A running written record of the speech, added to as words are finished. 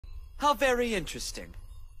How very interesting.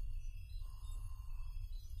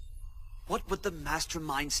 What would the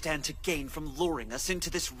mastermind stand to gain from luring us into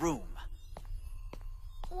this room?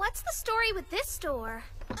 What's the story with this door?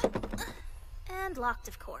 And locked,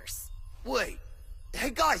 of course. Wait. Hey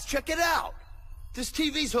guys, check it out! This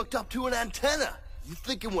TV's hooked up to an antenna. You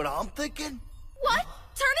thinking what I'm thinking? What?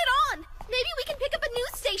 Turn it on! Maybe we can pick up a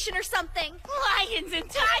news station or something! Lions and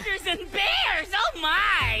tigers and bears! Oh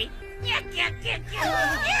my! Yuck, yuck, yuck,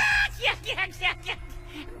 yuck! Yuck, yuck, yuck, yuck, yuck!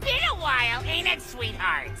 Been a while, ain't it,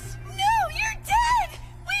 sweethearts? No, you're dead!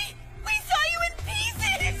 We saw you in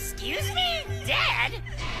pieces! Excuse me? Dead?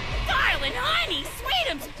 Darling, honey,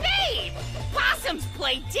 sweetums, babe! Possums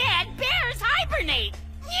play dead, bears hibernate!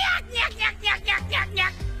 Yuck, yuck, yuck, yuck, yuck, yuck,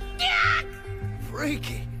 yuck! Yuck!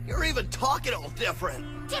 Freaky. You're even talking all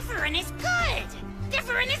different. Different is good!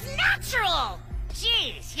 Different is natural!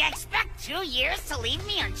 Jeez, you expect 2 years to leave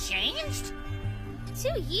me unchanged?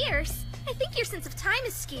 2 years? I think your sense of time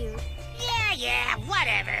is skewed. Yeah,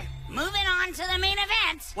 whatever. Moving on to the main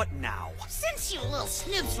event. What now? Since you little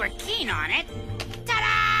snoops were keen on it,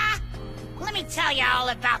 ta-da! Let me tell you all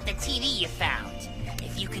about the TV you found.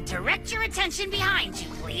 If you could direct your attention behind you,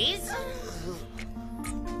 please.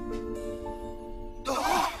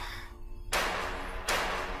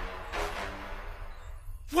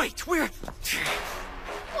 Wait, we're...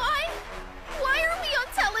 Why? Why are we on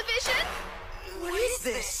television? What is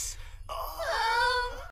this?